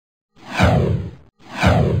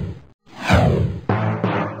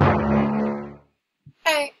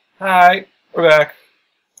Hi, we're back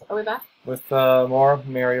Are we back? with more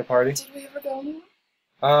Mario Party. Did we ever go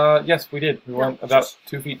anywhere? Yes, we did. We No, went about shush.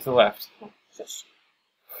 2 feet to the left. No, shush.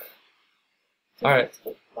 Alright.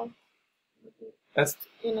 That's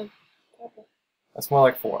In a couple. more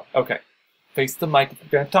like 4. Okay. Face the mic if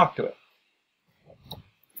you're gonna talk to it.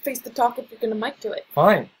 Face the talk if you're gonna mic to it.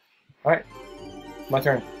 Fine. Alright. My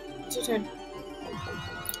turn. It's your turn.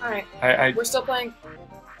 Alright. I We're still playing.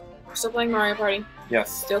 We're still playing Mario Party. yes.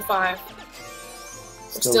 Still 5.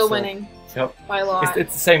 We're still winning. Yep. By a lot.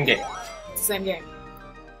 It's the same game. It's the same game.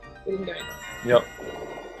 We didn't do anything. Yep.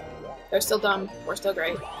 They're still dumb. We're still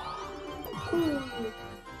great. Ooh.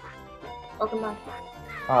 Welcome back.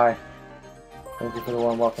 Hi. Thank you for the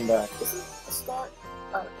warm welcome back. This is the start.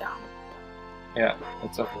 Oh, down. Yeah,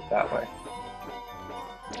 it's up that way.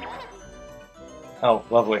 Oh,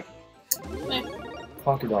 lovely. Eh.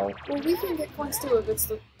 Funky darling. Well, we can get points too if it's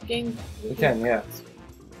the game. We can, yeah.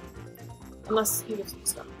 Unless he gives me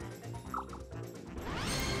stuff.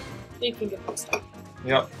 You can get points stuff.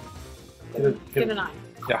 Yep. Get a 9.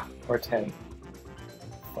 Yeah, or 10.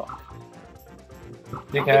 Fuck. I'll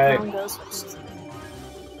get Okay. one goes first.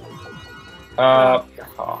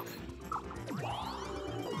 Cock.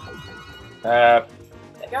 I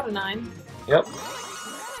got a 9. Yep.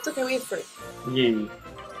 It's okay, we have 3. Yee.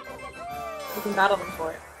 We can battle them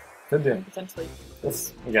for it. Could do. And potentially.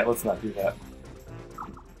 Let's not do that.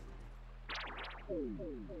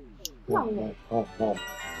 No. Oh.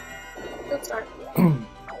 Good start.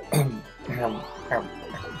 Go.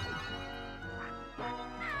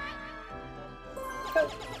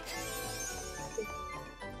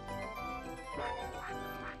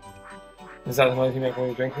 Is that the noise you make when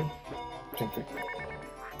you're drinking? Drinking.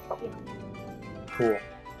 Cool.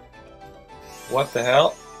 What the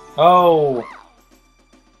hell? Oh!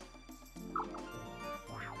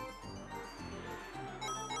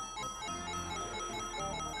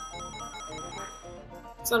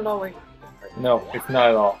 It's not at all weird. No, it's not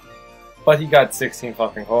at all. But he got 16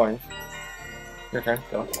 fucking coins. Your turn,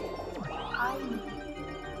 go.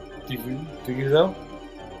 Do you though?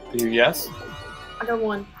 Do you yes? I got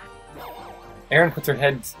 1. Erin puts her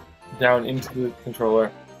head down into the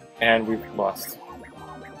controller, and we've lost.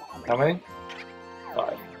 How many?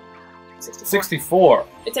 5. 64. 64!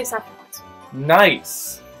 It takes half the points.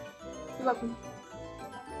 Nice! You're welcome.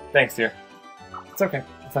 Thanks, dear. It's okay.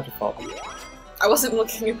 It's not your fault. I wasn't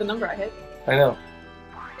looking at the number I hit. I know.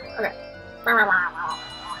 Okay. Aaron?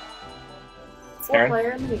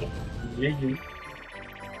 4-player minigame. Yeah.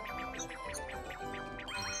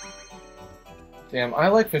 Damn, I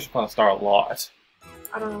like Fish Upon a Star a lot.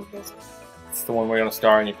 I don't know what this is. It's the one where you're on a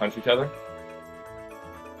star and you punch each other.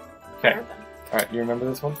 Okay. Alright then. Alright, you remember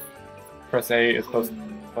this one? Press A is close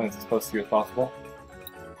when it's as close to you as possible.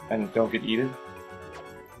 And don't get eaten.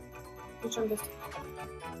 Which one does?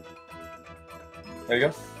 There you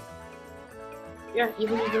go. Yeah, you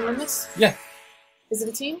can win this? Yeah. Is it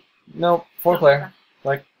a team? No, 4-player.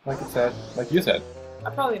 Like it said. Like you said. I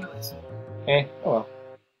probably know this. Oh well.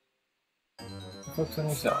 Focus on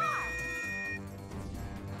yourself.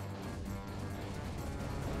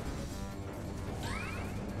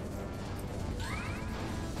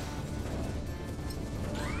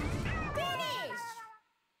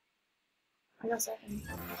 I got 2nd.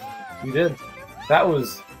 You did. That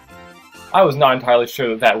was... I was not entirely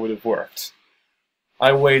sure that would have worked.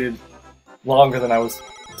 I waited longer than I was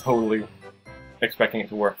totally expecting it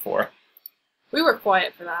to work for. We were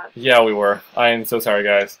quiet for that. Yeah, we were. I am so sorry,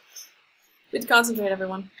 guys. We had to concentrate,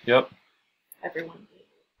 everyone. Yep. Everyone.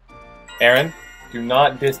 Aaron, do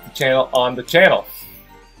not diss the channel on the channel.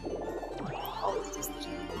 Always just the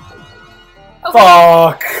channel. Oh,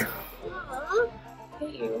 Fuck! I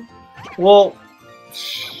hate you. Well...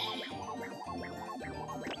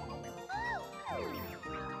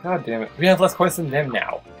 God damn it. We have less coins than them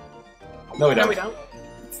now. No, we don't. No, we don't.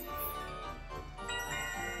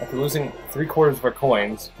 After losing 3/4 of our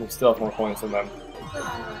coins, we still have more coins than them.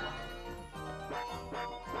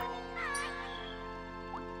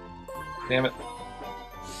 Damn it.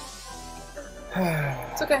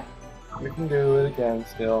 It's okay. We can do it again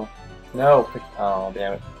still. No, pick. Oh,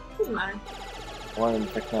 damn it. Doesn't matter. One and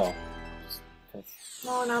pick no.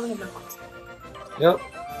 No, now we have no points. Yep.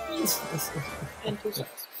 And 2 stars.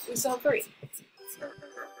 We still have 3.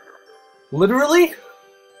 Literally?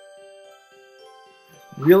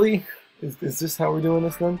 Really? Is this how we're doing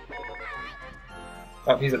this then?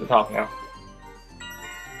 Oh, he's at the top now.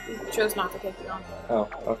 We chose not to take it on. Oh,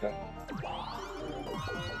 okay.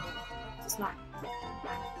 It's not.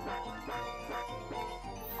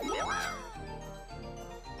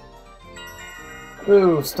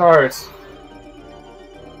 Ooh, start.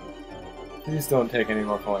 Please don't take any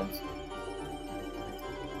more coins.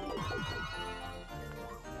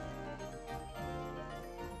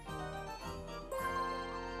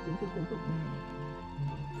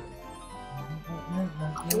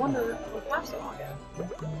 I wonder what capsule I'll get.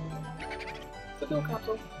 The blue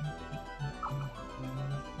capsule.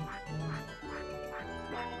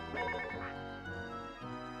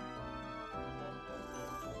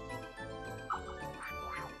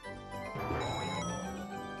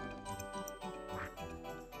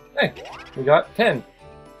 Hey, we got 10.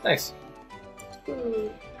 Nice.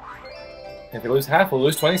 Ooh. If we lose half, we'll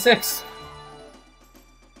lose 26.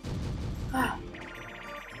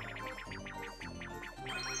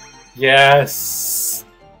 Yes!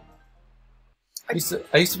 I used to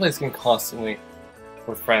play this game constantly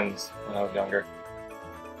with friends when I was younger.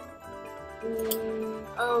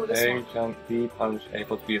 Oh, this A, one. jump, B, punch, A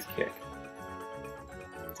plus B is kick.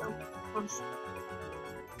 Jump, punch.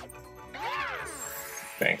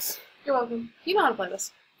 Thanks. You're welcome. You know how to play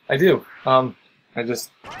this. I do. I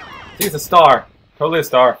just... He's a star. Totally a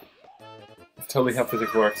star. That's totally how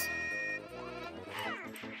physics works.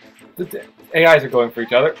 The AIs are going for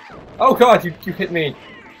each other. Oh god, you hit me!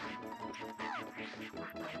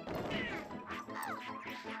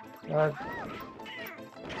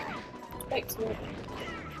 Thanks, man.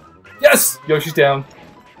 Yes! Yoshi's down.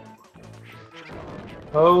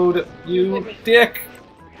 Toad, you dick!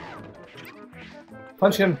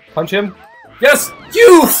 Punch him! Punch him! Yes!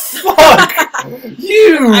 You fuck!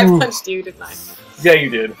 You! I punched you, didn't I? Yeah, you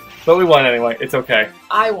did. But we won anyway. It's okay.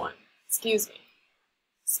 I won. Excuse me.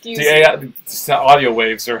 Excuse The me. AI, the audio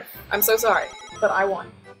waves are... I'm so sorry, but I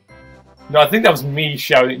won. No, I think that was me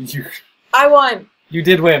shouting. You. I won! You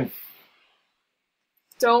did win.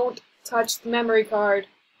 Don't touch the memory card.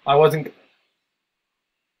 I wasn't...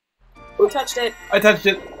 Who touched it? I touched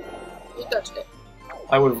it. You touched it.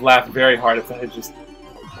 I would have laughed very hard if I had just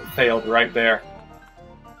failed right there.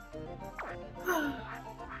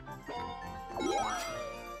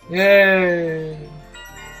 Yay!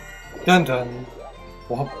 Dun dun.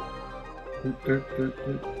 Womp. Doot, doot, doot,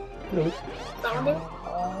 doot. Doot. That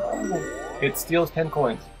one do? It steals 10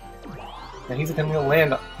 coins. And he's attempting to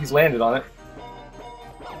land. He's landed on it.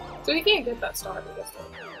 So you can't get that star with this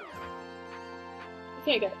one. You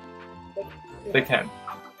can't get it. They can.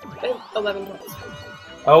 They have 11 points.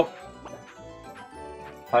 Oh.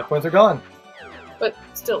 5 points are gone. But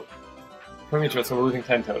still, Premature, so we're losing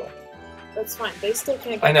 10 total. that's fine. They still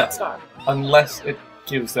can't I get know. that star. Unless it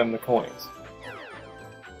gives them the coins.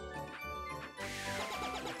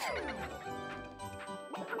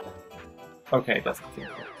 Okay, it doesn't seem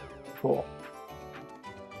cool.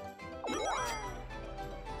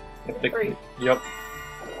 Three. Yep.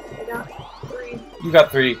 I got 3. You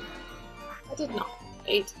got 3. I did not.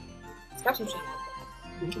 8. It's capsule machine.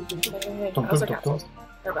 Hey, Dum, those dum, are dum, capsules.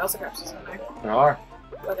 There are also capsules in there. There are.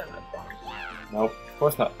 But they're not bombs. Nope, of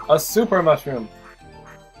course not. A super mushroom!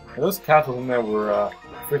 Those capsules in there were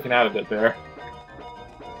freaking out a bit there.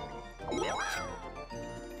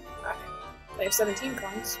 They have 17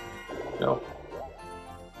 coins. No.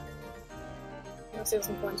 You want to steal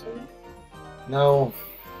some coins from me? No.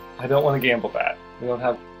 I don't want to gamble that. We don't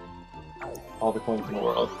have all the coins in the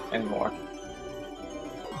world anymore.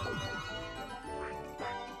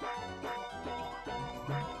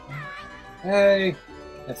 Hey!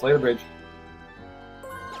 Let's lay the bridge.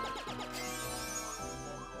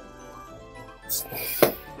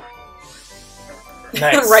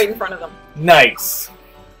 Nice. Right in front of them. Nice.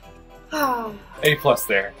 I'm A plus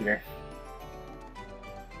there, dear.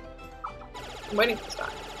 waiting for the star.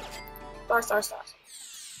 Star, star, stars.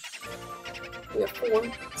 We have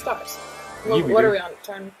 4 stars. What are we on?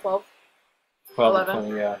 Turn 12? 12 11?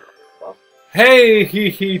 20, yeah. 12. Hey,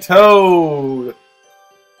 hee Toad!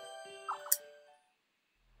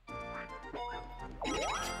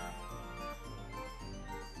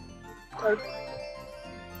 Toad.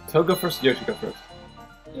 Toad go first, Yoshi go first.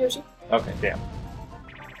 Yoshi. Okay, damn.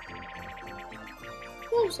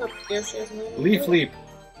 I just hope Yoshi isn't really Leaf good. Leap.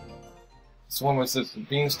 It's the one where it says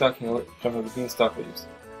beanstalk and you jump over the beanstalk leaves.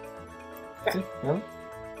 Okay. See? No?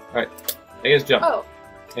 Alright. A is jump. Oh.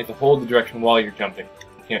 You have to hold the direction while you're jumping.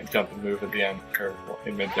 You can't jump and move at the end, or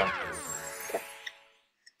in mid-jump. Okay.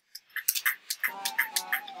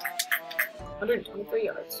 123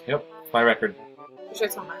 yards. Yep, my record. You sure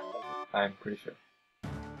it's not mine? I'm pretty sure.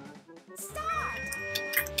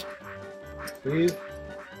 Please?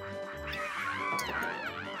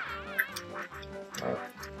 Oh.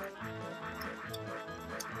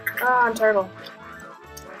 Ah, I'm terrible.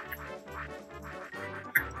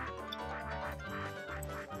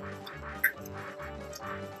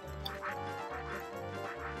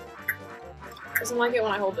 Doesn't like it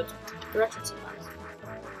when I hold the directions sometimes.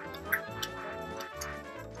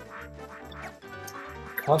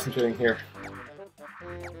 Concentrating here.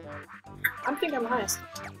 I'm thinking I'm highest.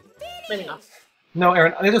 Maybe not. No,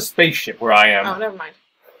 Aaron, there's a spaceship where I am. Oh, never mind.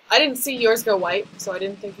 I didn't see yours go white, so I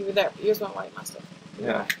didn't think you were there. But yours went white, must have.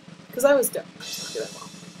 Yeah. Because I was doing well.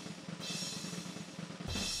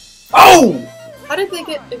 Oh! How did they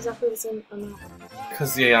get exactly the same amount?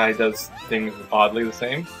 Because the AI does things oddly the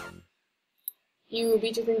same. You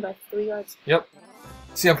beat your thing by 3 yards. Yep.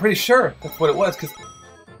 See, I'm pretty sure that's what it was, because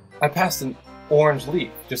I passed an orange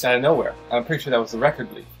leaf just out of nowhere. I'm pretty sure that was the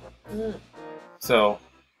record leaf. Mm. So...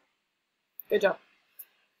 Good job.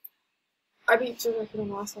 I beat your record on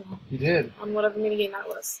the last one. You did. On whatever minigame that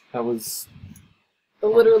was. That was... The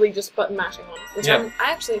literally just button mashing one. Which Yeah.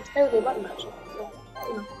 I actually terribly button mashing. So,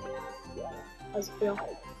 you know. How does it feel?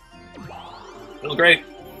 Feels great.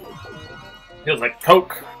 Feels like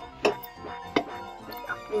Coke.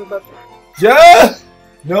 We were both. Yeah!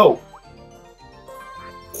 No.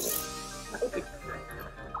 That would be.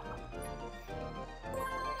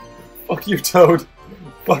 Fuck you, Toad.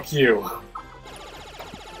 Fuck you.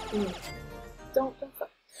 Mm. Don't fuck.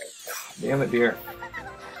 Damn it, dear.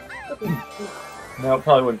 Okay. No, it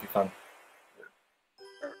probably wouldn't be fun.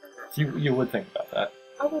 You would think about that.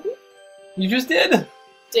 Oh, would you? You just did!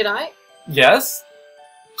 Did I? Yes?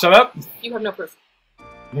 Shut up! You have no proof.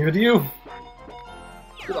 Neither do you.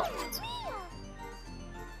 You lost.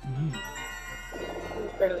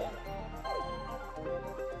 Barely.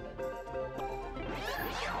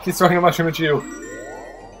 He's throwing a mushroom at you.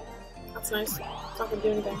 That's nice. It's not gonna do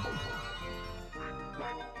anything.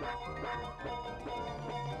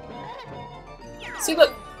 See,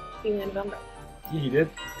 look! He landed on that. He did.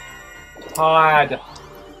 Todd.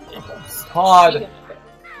 She Todd. didn't.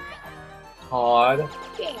 Todd.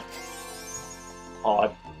 Yeah.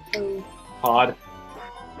 Todd. Toad. Todd.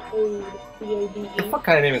 Toad. T-O-D-E. What the fuck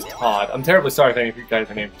kind of name is Todd? I'm terribly sorry if any of you guys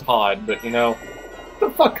are named Todd, but you know, what the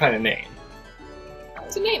fuck kind of name?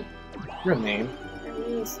 It's a name. Your name. It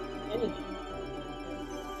means any name.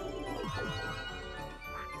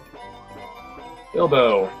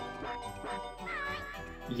 Bilbo.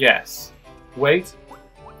 Yes. Wait.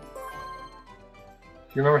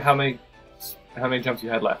 Do you remember how many jumps you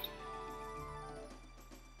had left?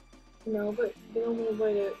 No, but the only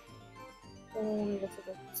way to... what's it,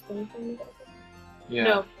 like, spinning thing? Yeah.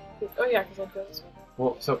 No. Oh yeah, because I feel this one.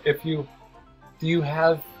 Well, so if you...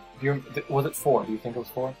 was it 4? Do you think it was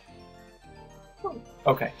 4? Oh.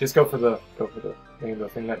 Okay, just go for the rainbow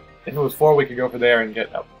thing. That if it was 4, we could go for there and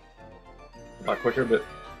get up a lot quicker. But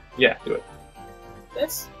yeah, do it.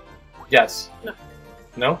 This? Yes. No.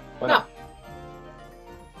 No? Why No. not?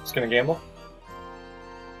 Just gonna gamble.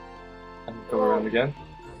 And go around again.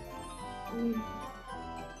 Mm.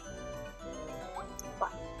 Fine.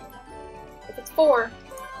 If it's 4,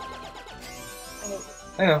 I hate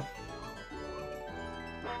I know.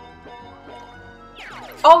 you.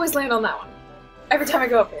 Always land on that one. Every time I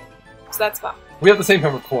go up here. So that's fine. We have the same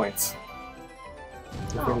number of coins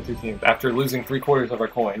between Oh. the two teams after losing 3/4 of our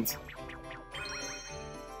coins.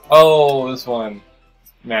 Oh, this one.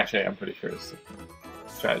 Mash A, I'm pretty sure is the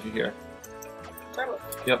strategy here. Try what?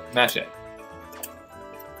 Yep, mash A.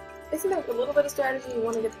 Isn't there a little bit of strategy? You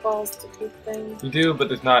want to get the balls to do the thing? You do, but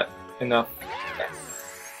there's not enough. Okay.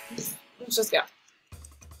 Let's just go.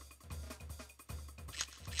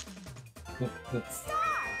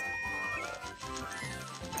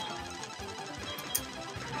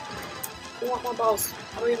 We want more balls.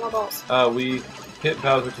 How do we get more balls? We hit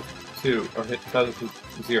Bowser to 2, or hit Bowser to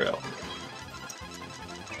 0.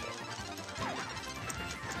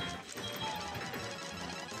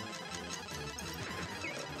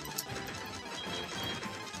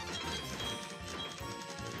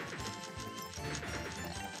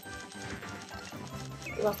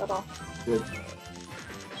 We lost that ball. Good.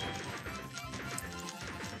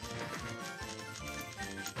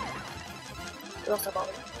 We lost that ball.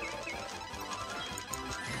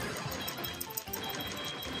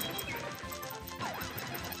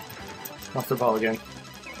 Lost the ball again.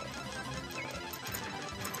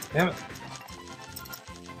 Damn it.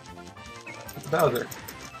 It's Bowser.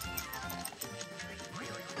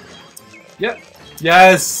 Yep.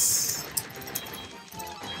 Yes!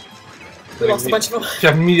 We lost a bunch of them.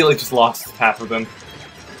 I immediately just lost half of them.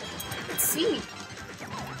 Let's see.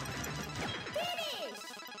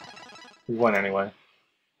 We won anyway.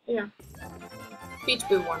 Yeah. Peach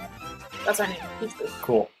Boo won. That's our name. Peach Boo.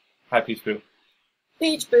 Cool. Hi, Peach Boo.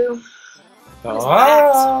 Peach Boo.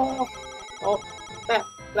 Ah! Oh,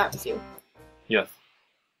 that was you. Yes.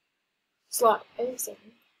 Slot A7.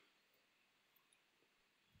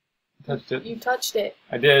 Touched it. You touched it.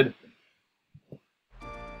 I did.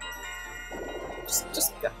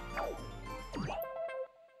 Just go.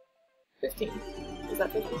 15. Is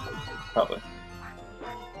that 15? Probably.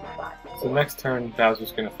 5. So next turn,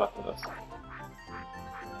 Bowser's gonna fuck with us.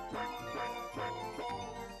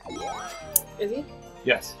 Is he?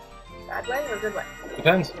 Yes. Bad way or good way?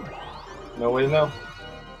 Depends. No way to know.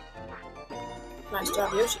 Nice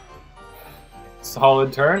job, Yoshi.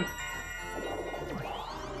 Solid turn.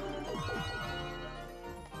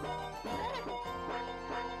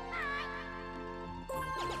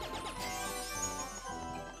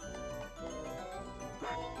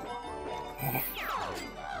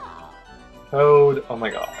 Toad. Oh my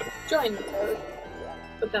god. Join the Toad.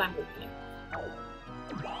 But then I'm moving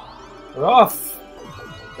you. We're off!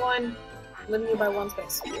 1. Limiting you by 1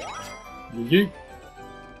 space. Yeet.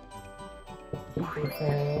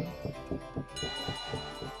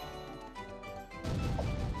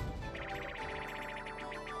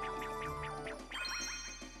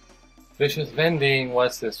 Vicious vending,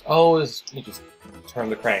 what's this? Oh, you just turn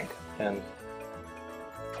the crank and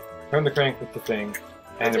turn the crank with the thing.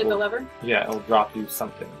 And Take the lever? Yeah, it'll drop you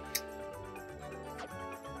something.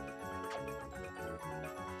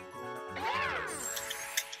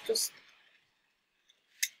 Just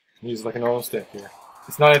Use like a normal stick here.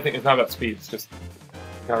 It's not anything. It's not about speed. It's just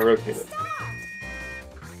gotta rotate it.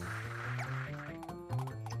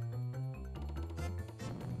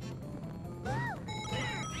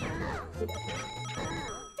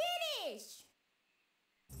 Finish!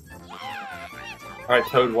 All right,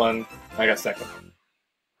 Toad won. I got second.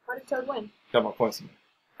 how did Toad win? Got more points than me.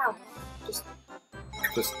 How? Just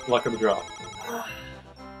Just luck of the draw.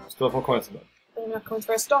 Still have more coins than me. they have enough coins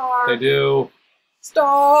for a star. They do.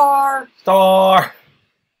 Star. Star.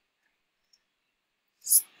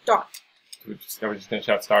 Star. Are we just gonna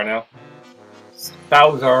shout star now?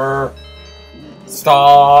 Bowser.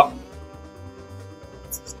 Star.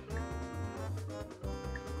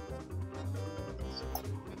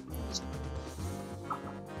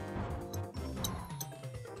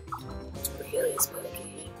 Really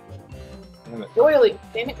spooky. Damn it. Royally.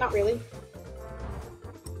 Damn it, not really.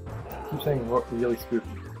 Keep saying really spooky.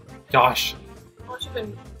 Josh. How much have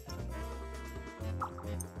been?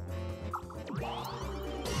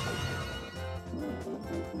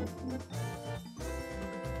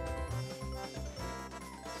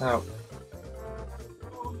 Now.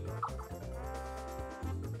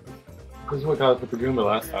 This is what got us with the Goomba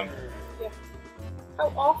last time. How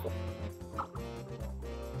awful.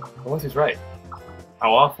 But once he's right.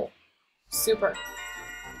 How awful. Super.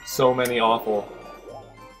 So many awful.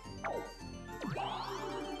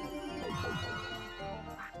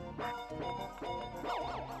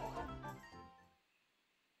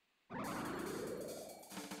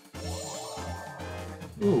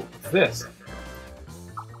 Ooh, what's this?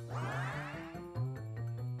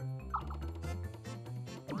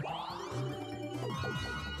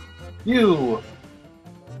 You!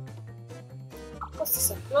 What's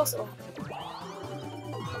this? Who else will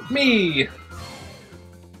Me!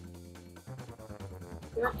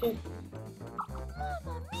 You're not kidding.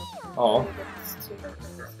 Oh.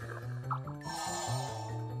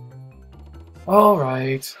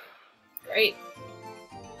 Alright. Great.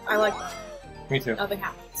 I like that. Me too. Nothing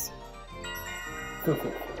happens.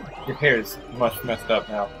 Your hair is much messed up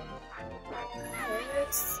now.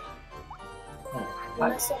 Alex, Oh, you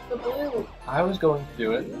messed up the blue. I was going to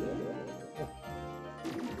do it.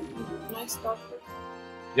 Nice doctor.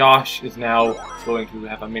 Yosh is now going to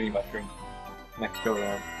have a mini mushroom next go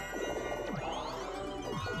round.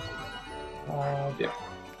 Oh dear.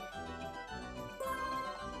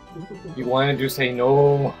 You wanted to say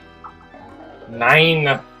no.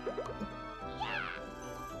 9.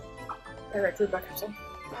 Alright, food back capsule.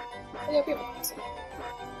 Oh yeah, people capsule.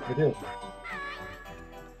 We do.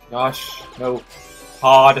 Gosh, no.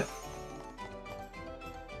 Pod.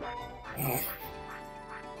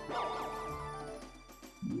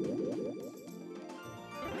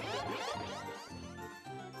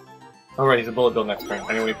 Alright, he's a bullet bill next turn.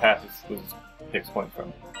 Anyone he passes takes points from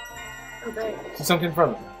him. Okay. So something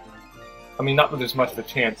from him. I mean, not that there's much of a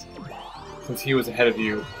chance, since he was ahead of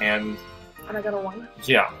you, and And I got a 1.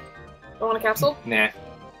 yeah, I want a capsule? nah. I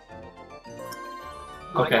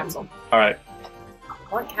want Okay. a capsule. Alright,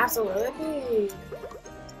 What capsule will it be?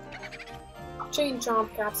 Chain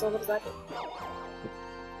chomp capsule, what does that do?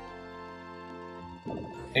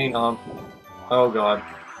 hang on. Oh god.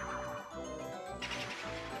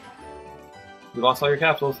 You lost all your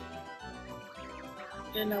capsules.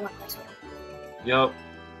 And I want capsule. Yup.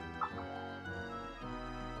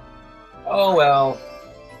 Oh well.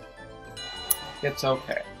 It's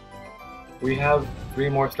okay. We have 3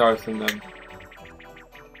 more stars than them.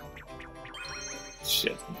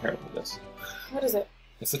 Shit, I'm terrible at this. What is it?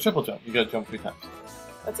 It's a triple jump. You gotta jump 3 times.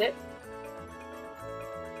 That's it?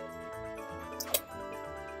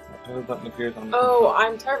 Another button appears on the Oh, control.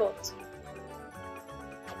 I'm terrible at this.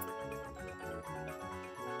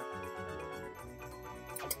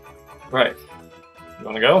 Right. You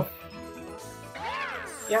wanna go?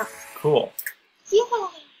 Yeah. Cool. Yeah!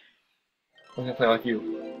 I'm gonna play like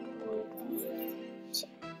you.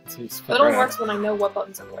 See, That only works when I know what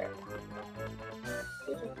buttons I'm wearing.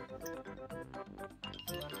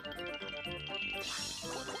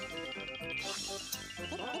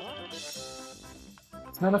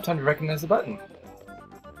 It's not enough time to recognize the button.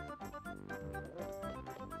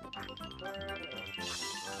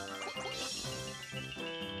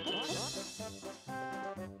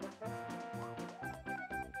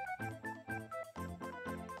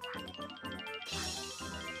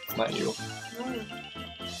 It's not you.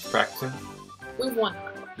 Practicing? We've won.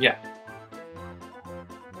 Yeah.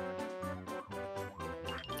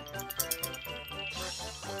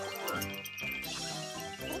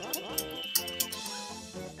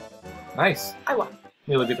 Nice. I won.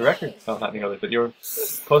 Nearly beat the record. Well, not nearly, but you're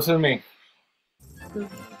closer than me. I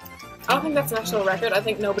don't think that's an actual record. I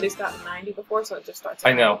think nobody's gotten 90 before, so it just starts.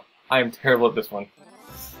 I know. I am terrible at this one.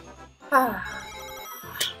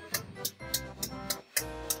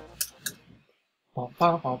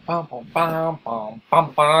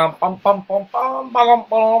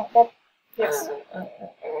 Yes.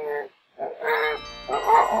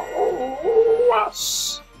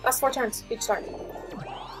 Shh. That's 4 turns. Each turn.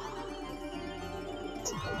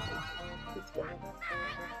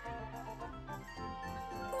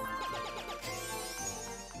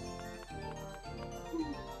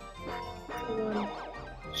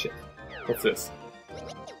 Shit. What's this?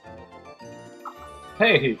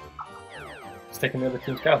 Hey! He's taking the other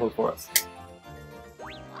team's castles for us.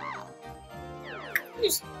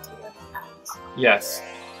 Yes.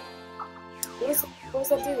 What does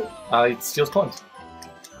that do? It steals coins.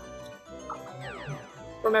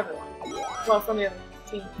 From everyone. Well, from the other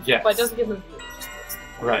team. Yes. But it doesn't give them to you. It just puts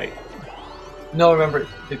them. Right. No, remember,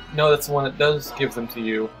 no, that's the one that does give them to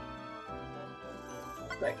you.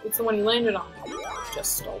 Right. It's the one you landed on.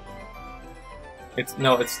 Just stole. It's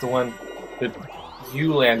the one that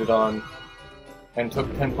you landed on and took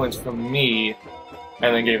 10 points from me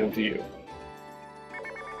and then gave them to you.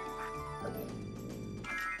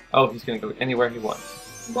 Oh, he's gonna go anywhere he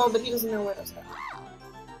wants. Well, but he doesn't know where those go.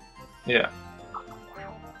 Yeah.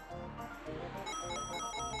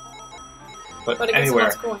 But But it gets anywhere.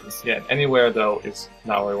 lots of coins. Yeah, anywhere though is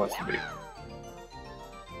not where he wants to be.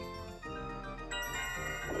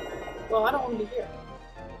 Well, I don't want to be here.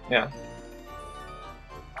 Yeah.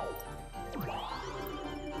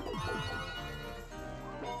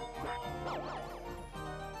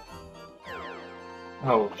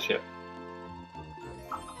 Oh shit.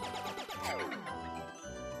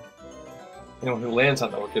 Anyone who lands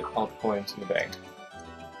on that will get all the coins in the bank.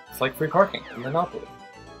 It's like free parking in Monopoly.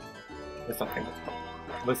 It's nothing that's fun.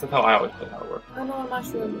 At least that's how I always play how it works. I know a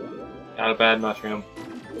mushroom. Not a bad mushroom.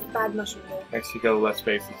 It's a bad mushroom day. Next you go, less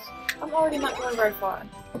spaces. I'm already not going very far.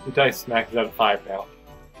 The dice maxes out at 5 now.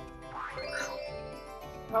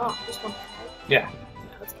 Oh, just one. Yeah. Yeah,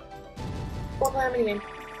 that's fine. 4-player minigame.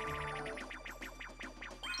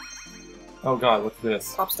 Oh god, what's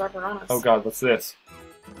this? Pop Star Piranhas. Oh god, what's this?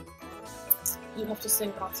 You have to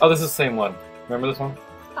sing pop Oh, this is the same one. Remember this one?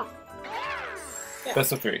 Oh. Yeah.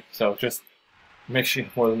 Best of 3. So just make sure you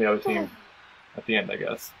have more than the other team at the end, I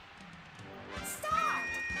guess.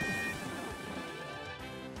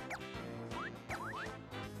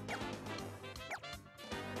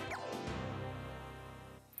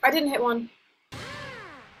 I didn't hit one.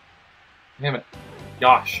 Damn it.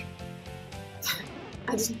 Gosh.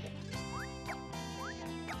 I didn't.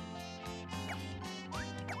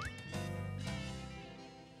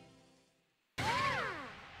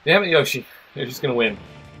 Damn it, Yoshi. You're just gonna win.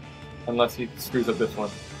 Unless he screws up this one.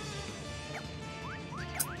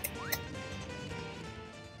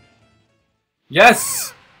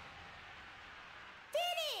 Yes!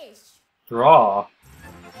 Finish! Draw.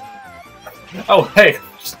 Oh, hey!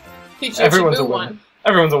 Peach Everyone's a Yoshi Boo winner. won.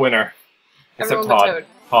 Everyone's a winner. Except Everyone but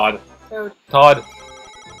Todd. Toad. Todd. Toad. Todd.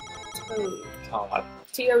 Toad. Todd.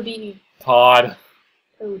 T-O-D. Todd.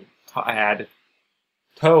 Toad. Todd.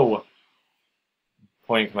 Toe.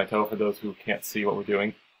 Pointing to my toe for those who can't see what we're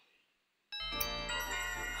doing.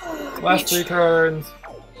 Last 3 turns.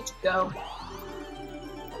 Peach, go.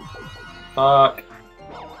 Fuck.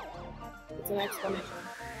 It's an exclamation.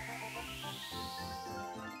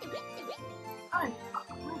 Fine.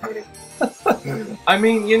 I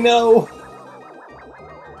mean, you know...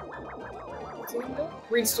 What's he gonna do?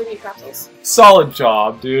 Redistribute capsules. Solid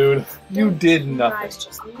job, dude. You did nothing. You guys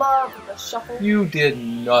just love the shuffle. You did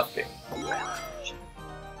nothing.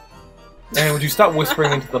 Man, would you stop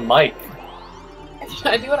whispering into the mic?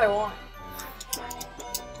 I do what I want.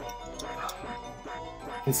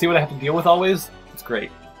 You see what I have to deal with always? It's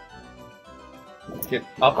great. Let's get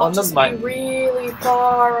up on the mic. Be really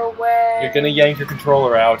far away. You're gonna yank your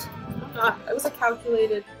controller out. I'm not. It was a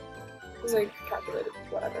calculated.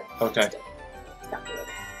 Whatever. Okay. It's calculated.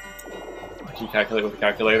 Did you calculate with a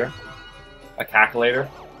calculator? A calculator?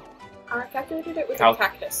 I calculated it with a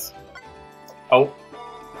cactus. Oh.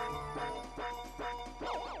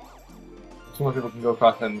 Two more people can go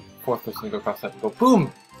across, and the fourth person can go across that and go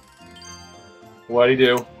boom! What'd he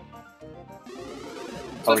do?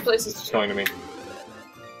 Switch places. It's going to me.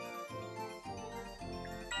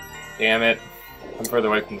 Damn it. I'm further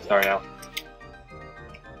away from the star now.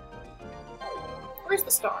 Where's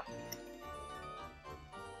the star?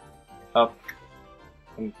 Up.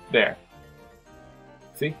 And there.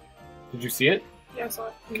 See? Did you see it? Yeah, I saw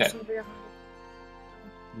it. Okay. You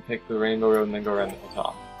take the rainbow road and then go around the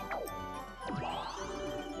top.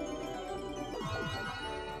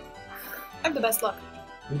 I have the best luck.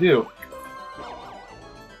 You do.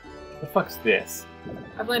 The fuck's this?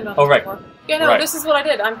 I've landed on this before. Yeah, no, right. This is what I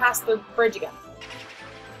did. I'm past the bridge again.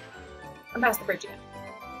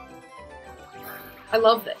 I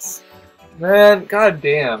love this. Man,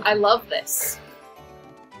 goddamn. I love this.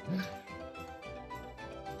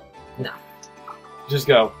 No. Just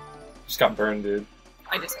go. Just got burned, dude.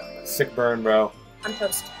 I just got burned. Sick burn, bro. I'm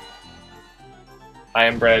toast. I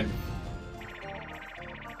am bread.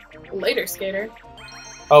 Later, skater.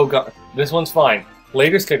 Oh god, this one's fine.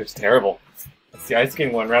 Later skater's terrible. It's the ice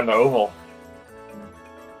skating one around the oval.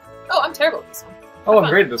 Oh, I'm terrible at this one. Oh, I'm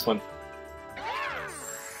great at this one.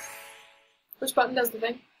 Which button does the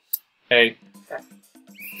thing? A. Okay.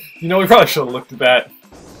 You know, we probably should have looked at that.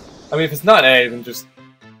 I mean, if it's not A, then just...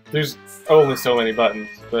 There's only so many buttons,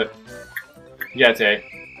 but... Yeah, it's A.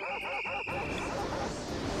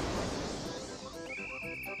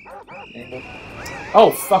 Angle.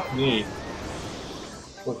 Oh, fuck me.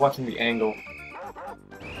 I was watching the angle.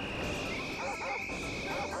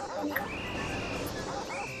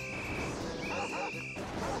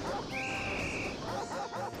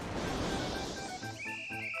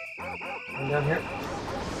 Come down here.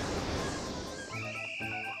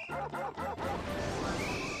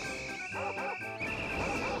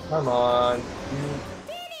 Come on.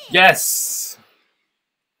 Yes!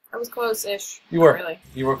 I was close-ish. You were. Really.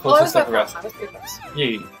 You were closest to the rest. I was pretty close.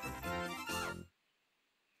 Yay.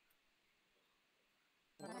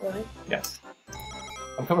 Really? Yes.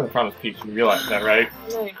 I'm coming to Promise Peach, you realize that, right?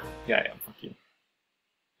 No, you're not. Yeah, I am. Fuck you.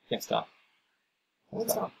 Can't stop.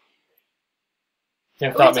 What's up?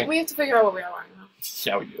 Can't stop me. We have to figure out what we are wearing now.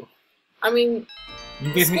 Yeah, we do. I mean,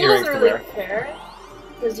 You gave me school earrings doesn't to really wear. care.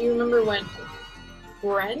 Because you remember when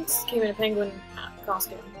Brent came in a penguin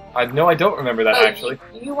costume? No, I don't remember that, actually.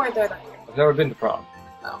 You weren't there that year. I've never been to prom.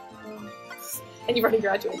 Oh. And you've already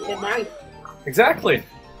graduated, and now you're... Exactly!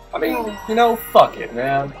 I mean, you know, fuck it,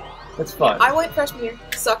 man. It's fun. I went freshman year,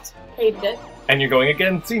 sucked, hated it. And you're going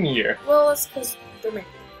again senior year. Well, it's because they're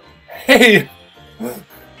making Hey!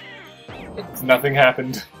 Nothing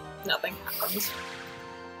happened. nothing happens.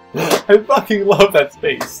 I fucking love that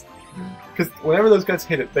space. Because whenever those guys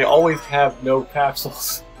hit it, they always have no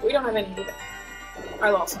capsules. We don't have any either. I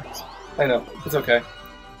lost those. I know. It's okay.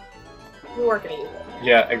 We weren't gonna use it.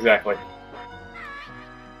 Yeah, exactly.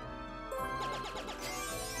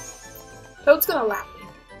 Toad's gonna lap me.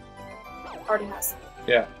 Already has.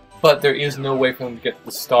 Yeah. But there is no way for them to get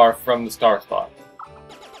the star from the star spot.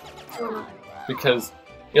 Because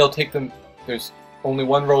it'll take them... There's only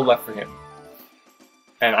one roll left for him.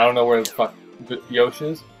 And I don't know where the fuck Yosh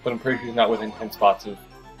is, but I'm pretty sure he's not within 10 spots of...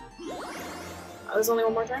 There's only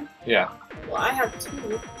one more turn? Yeah. Well, I have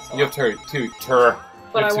two. So. You have two.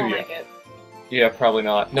 But I two, won't yeah. make it. Yeah, probably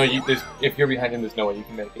not. No, if you're behind him, there's no way you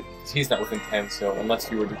can make it. He's not within 10, so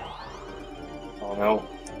unless you were to... Oh no.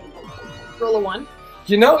 Roll a 1?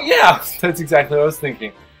 You know, yeah! That's exactly what I was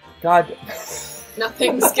thinking. God...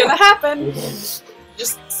 Nothing's gonna happen! Just...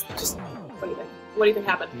 What do you think? What do you think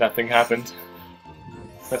happened? Nothing happened.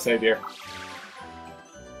 That's an idea.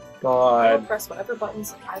 I will God. press whatever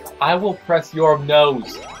buttons I like. I will press your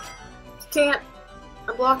nose. Can't.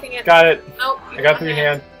 I'm blocking it. Got it. Nope. I got through your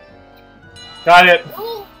hand. Got it.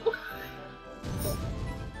 Oh.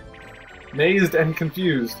 Mazed and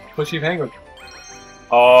confused. Pushy penguin.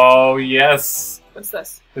 Oh, yes. What's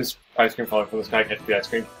this? This ice cream falling from the sky can't be ice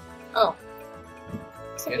cream. Oh.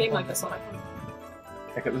 It's a game like this on my phone.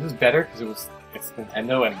 Okay, this is better because it's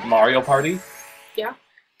Nintendo and Mario Party. Yeah.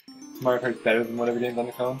 Mario Party's better than whatever game's on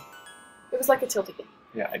your phone. It was like a tilty game.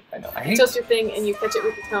 Yeah, I know. I You hate. tilt your thing and you catch it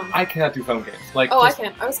with your phone. I cannot do phone games. Like. Oh, just, I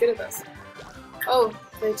can. I was good at this. Oh,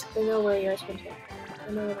 they know where your ice cream's going.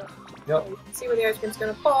 They know where Yep. you can see where the ice cream's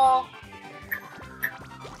gonna fall.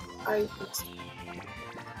 I missed.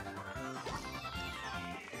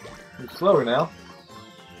 You're slower now.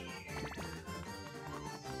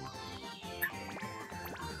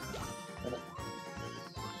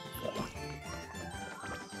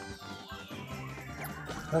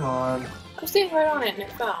 Come on. I'm standing right on it and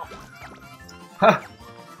it fell. Ha!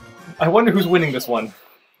 I wonder who's winning this one.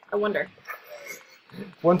 I wonder.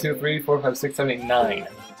 1, 2, 3, 4, 5, 6, 7, 8, 9.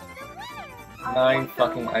 9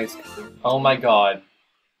 fucking ice cream. Oh my god.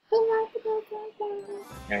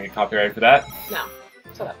 Gonna get copyrighted for that? No.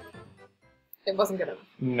 Shut up. It wasn't good enough.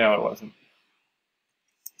 No, it wasn't.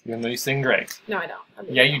 Even though you sing great. No, I don't. I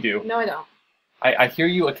mean, Yeah, you do. No, I don't. I hear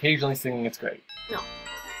you occasionally singing it's great. No.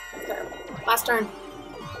 That's terrible. Last turn.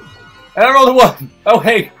 And I rolled a 1! Oh,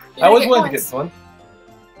 hey! You I was get willing to points. get this one.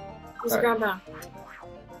 Use the Alright. ground pound.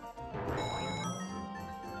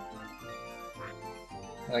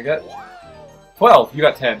 And I got 12. You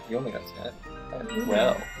got 10. You only got 10. I got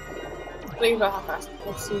 12. Think about how fast.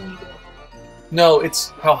 Let's see when you do it. No, it's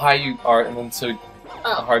how high you are, and then so a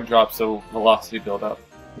Oh. hard drop, so velocity build up.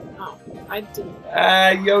 Oh. I didn't. Ah,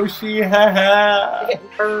 Yoshi, haha! I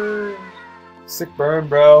get burned. Sick burn,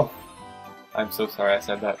 bro. I'm so sorry I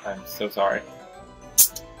said that. I'm so sorry.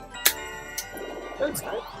 Good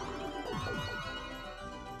start.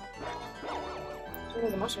 It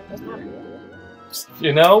was a mushroom. Doesn't matter.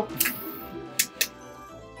 You know?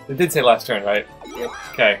 It did say last turn, right? Yep.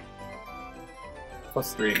 Okay.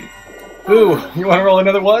 Plus 3. Ooh, you want to roll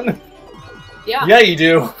another one? Yeah. Yeah, you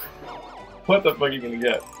do. What the fuck are you gonna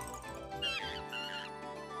get?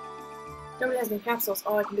 Nobody has any capsules.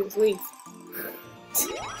 All I can do is leave.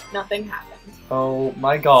 Nothing happened. Oh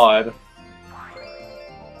my god.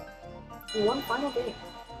 One final game.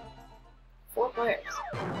 4 players.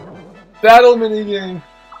 Battle minigame!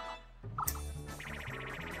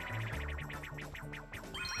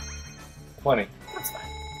 $20. That's fine.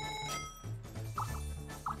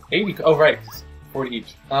 80. Oh, right. 40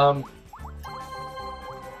 each. Well,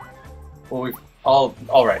 we've all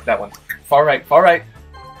right. That one. Far right. Far right.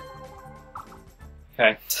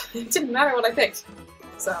 Okay. It didn't matter what I picked.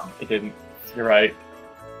 So. It didn't. You're right.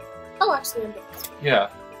 Oh, actually, I'm good. Yeah.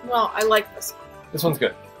 Well, I like this one. This one's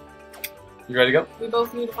good. You ready to go? We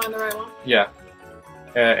both need to find the right one. Yeah.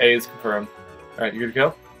 A is confirmed. All right. You good to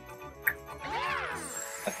go?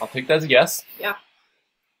 I'll take that as a yes. Yeah.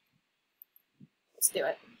 Let's do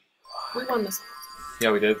it. We won this one.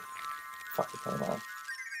 Yeah, we did. Fuck the time on.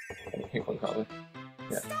 I hate one probably.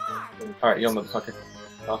 Yeah. Alright, yo motherfucker.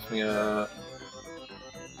 Toss me a...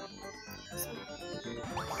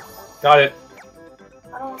 Got it!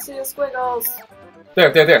 I don't see the squiggles.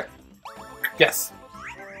 There, there, there! Yes!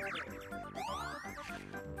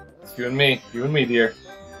 It's you and me, dear.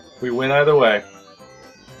 We win either way.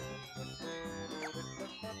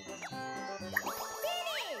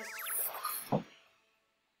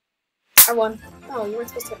 I won. Oh, you weren't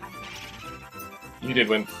supposed to hit mine. You did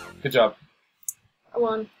win. Good job. I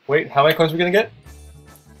won. Wait, how many coins are we gonna get?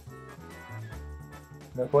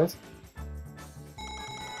 No points?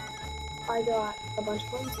 I got a bunch of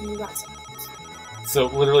points and you got some points. So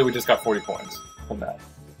literally we just got 40 points from that.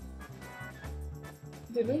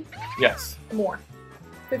 Did we? Yes. More.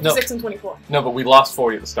 56 and 24. No, but we lost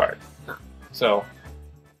 40 at the start. Huh. So,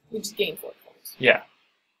 You just gained 4 points. yeah.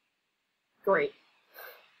 Great.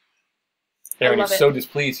 Aaron, I you're love so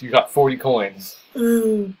displeased. You got 40 coins.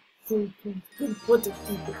 What the?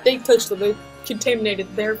 They touched them. They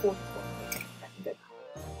contaminated their 4 points. Good.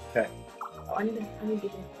 Okay. Oh, I need to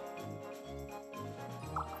do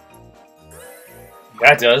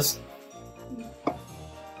That does.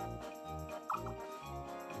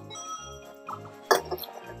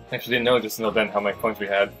 Actually, didn't know just until then how many points we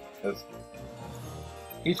had. Because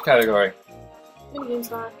each category.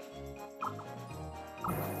 Minigame's not.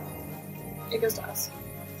 It goes to us.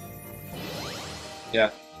 Yeah.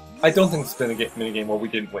 I don't think it's been a minigame where we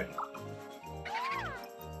didn't win.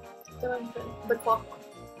 The clock one.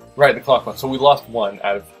 Right, the clock one. So we lost 1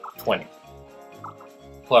 out of 20.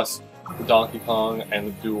 Plus the Donkey Kong and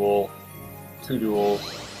the duel. 2 duels.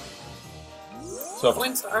 So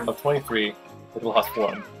Windstar. of 23, we lost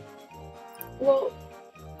 1. Well,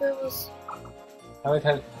 there was How many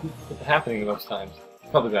times is it happening those times?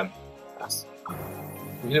 Probably them. us.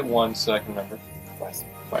 We did it once, so I can remember. Twice.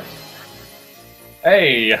 Twice.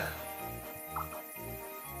 Hey!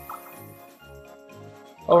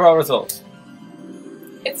 Overall results.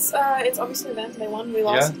 It's obviously them. They won. We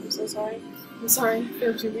lost. I'm so sorry. I'm sorry.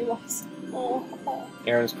 We lost. Oh.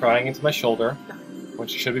 Aaron's crying into my shoulder. When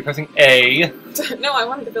she should be pressing A. No, I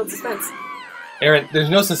wanted to build suspense. Aaron, there's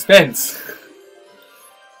no suspense.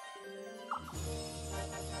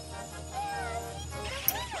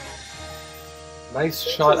 Nice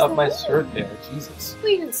shot up my skirt there, Jesus.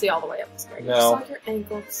 We didn't see all the way up the skirt. No. You saw your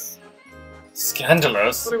ankles.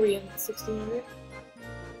 Scandalous. What are we in? 1600?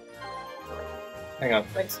 Hang on.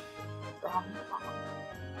 Wait. Wrong.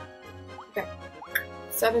 Okay.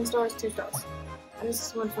 7 stars, 2 stars. And this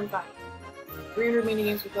is 125. 300 mini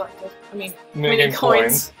games we collected. I mean, mini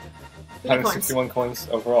coins. 161 coins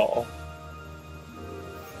overall.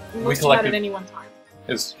 We collected at any one time.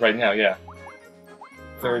 Is right now, yeah.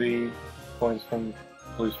 30 coins from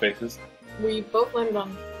blue spaces. We both landed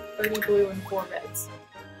on 30 blue and 4 reds.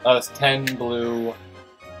 That's 10 blue.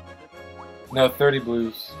 No, 30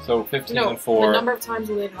 blues. So 15 and 4. The number of times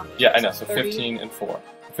we landed on the Yeah, I know. So 30. 15 and 4.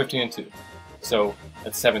 15 and 2. So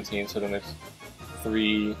that's 17. So then there's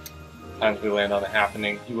 3 times we land on a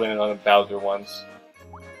happening. You landed on a Bowser once.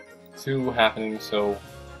 2 happenings, so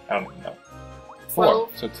I don't even know. 4.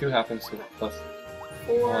 12. So 2 happenings plus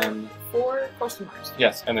 4 question marks.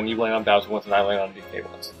 Yes, and then you land on Bowser once and I land on DK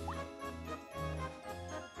once.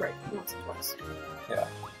 Right, once or twice. Yeah.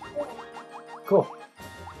 Cool.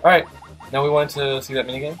 Alright, now we want to see that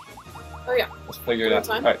minigame? Oh yeah. Let's figure it out.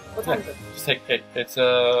 Time? Alright, What time is it? just take it. It's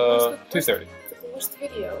 2:30. Where's the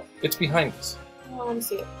video? It's behind us. Oh, I want to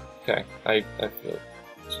see it. Okay, I feel it.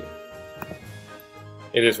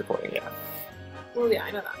 It is recording, yeah. Well, yeah,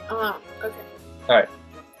 I know that. Okay. Alright,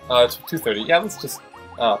 it's 2:30. Yeah, let's just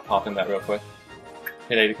pop in that real quick.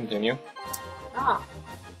 Hit A to continue. Ah.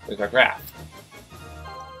 There's our graph.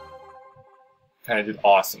 Kinda did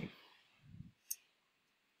awesome.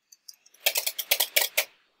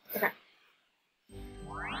 Okay.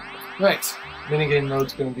 Right, minigame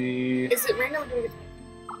mode's gonna be... Is it random or do we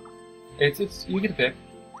get It's you get to pick.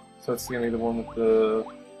 So it's gonna be the one with the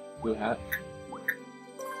blue hat.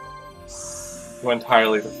 Go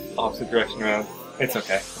entirely the opposite direction around. It's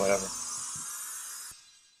okay, whatever.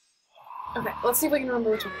 Okay, let's see if we can remember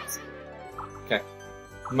which one it is. Okay.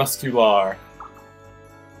 Muscular.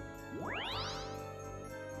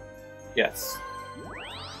 Yes.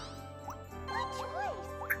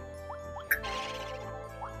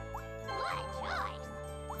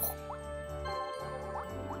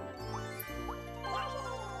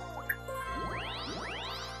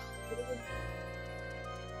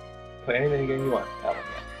 Play any minigame you want. That one,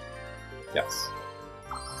 yeah. Yes.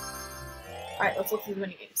 Alright, let's look through the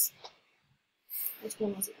minigames. Which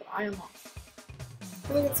one was it that I unlocked?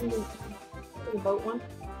 I think it's something like a boat one.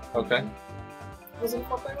 Okay. Was it a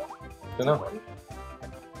 4-player one? Don't know.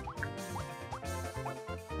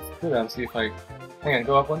 Go down, see if I... Hang on,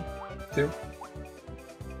 go up 1, 2.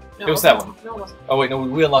 No, It was that one. No, it wasn't. Oh wait, no,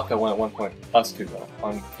 we unlocked that one at one point. Us two though,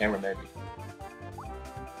 on camera maybe.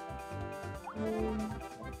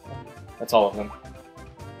 That's all of them.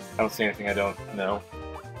 I don't see anything I don't know.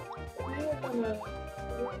 It may have been a...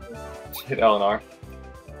 Hit L and R.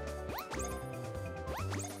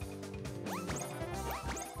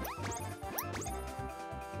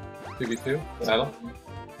 Two battle.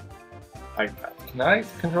 Can I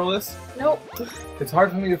control this? Nope. It's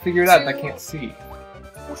hard for me to figure it out if I can't see. Me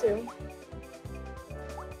too.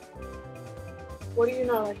 What do you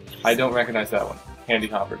know? I don't recognize that one. Handy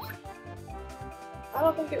Hoppers. I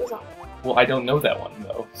don't think it was on. Well, I don't know that one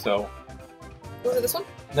though, so... Was it this one?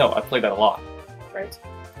 No, I played that a lot. Right.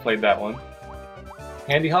 Played that one.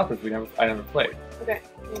 Handy Hoppers, I never played. Okay.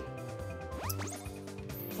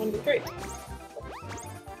 1, 2, 3.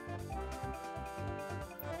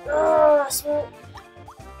 Oh, I swear.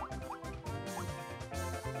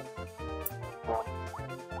 Oh,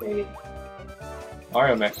 maybe.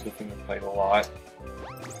 Mario Max is the thing I played a lot.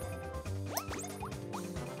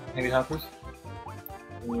 Handy Hoppers?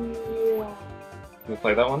 Yeah. Can we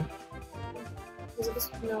play that one? Was it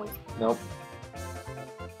this one? No. Nope.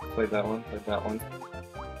 Played that one, played that one.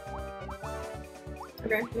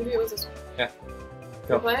 Okay, maybe it was this one. Yeah.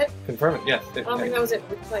 Go. Can we play it? Confirm it, yes. I don't think that was it.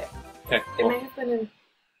 We can play it. Okay. It Well, may have been in.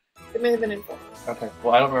 It may have been in 4. okay.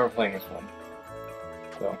 Well, I don't remember playing this one.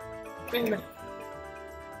 So. May have been.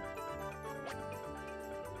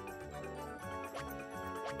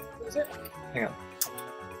 What is it? Hang on.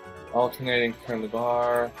 Alternating, turn the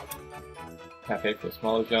bar. Tap A for a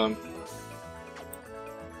smaller jump.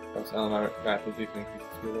 Press L and R rapidly to increase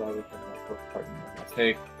the speed level, turn the fourth part in the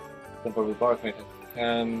take. Jump over the bar, 20 times to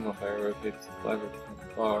 10. One player rotates the lever to turn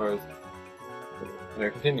the bars.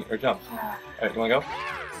 There, continue, or jump. Alright, you wanna go?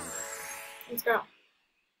 Let's go.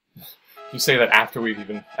 You say that after you've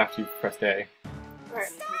pressed A. Alright,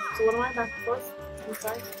 so what am I, back and forth?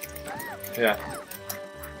 Inside? Yeah.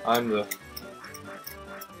 I'm the...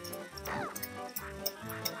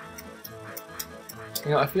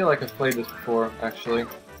 You know, I feel like I've played this before, actually.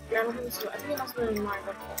 Yeah, I don't think so. I think it must have been in Mario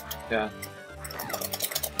before. Yeah.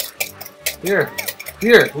 Here!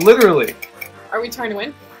 Here! Literally! Are we trying to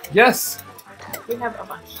win? Yes! We have a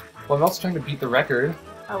bunch. Well, I'm also trying to beat the record.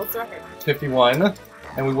 Oh, what's the record? 51.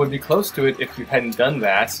 And we would be close to it if you hadn't done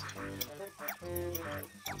that.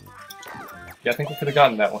 Yeah, I think we could have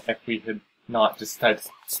gotten that one if we had not just tried to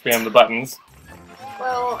spam the buttons.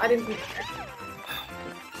 Well, I didn't think.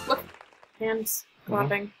 Look. Hands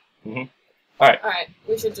clapping. Mm-hmm. Alright. Alright,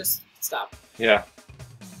 we should just stop. Yeah.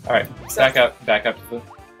 Alright, back up to the...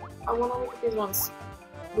 I want to look at these ones.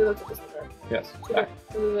 We looked at this one, right? Yes. Back.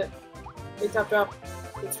 This is it. Big top drop.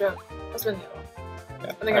 Big stroke. Let's spin the other one. Yeah.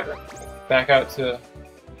 I think I got Back out to...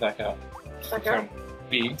 Back out. Back out. Turn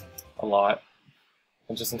B a lot.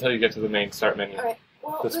 And just until you get to the main start menu. Alright,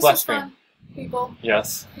 well, The this splash is fun. People.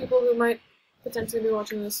 Yes. People who might potentially be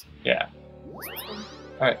watching this. Yeah.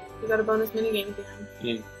 Alright. We got a bonus minigame at the end.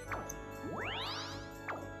 E.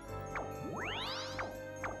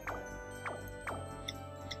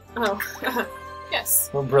 Oh. Yes.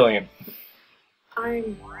 We're brilliant.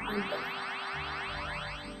 I'm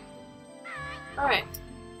Alright.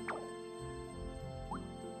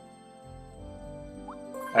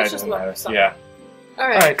 That doesn't matter. Yeah.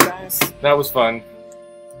 Alright, guys. That was fun.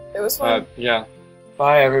 It was fun. Yeah.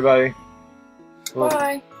 Bye, everybody.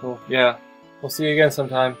 Bye. Yeah. We'll see you again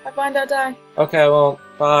sometime. Have fun, don't die. Okay, I won't.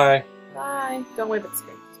 Bye. Bye. Don't wave at the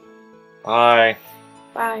screen. Bye.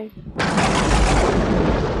 Bye.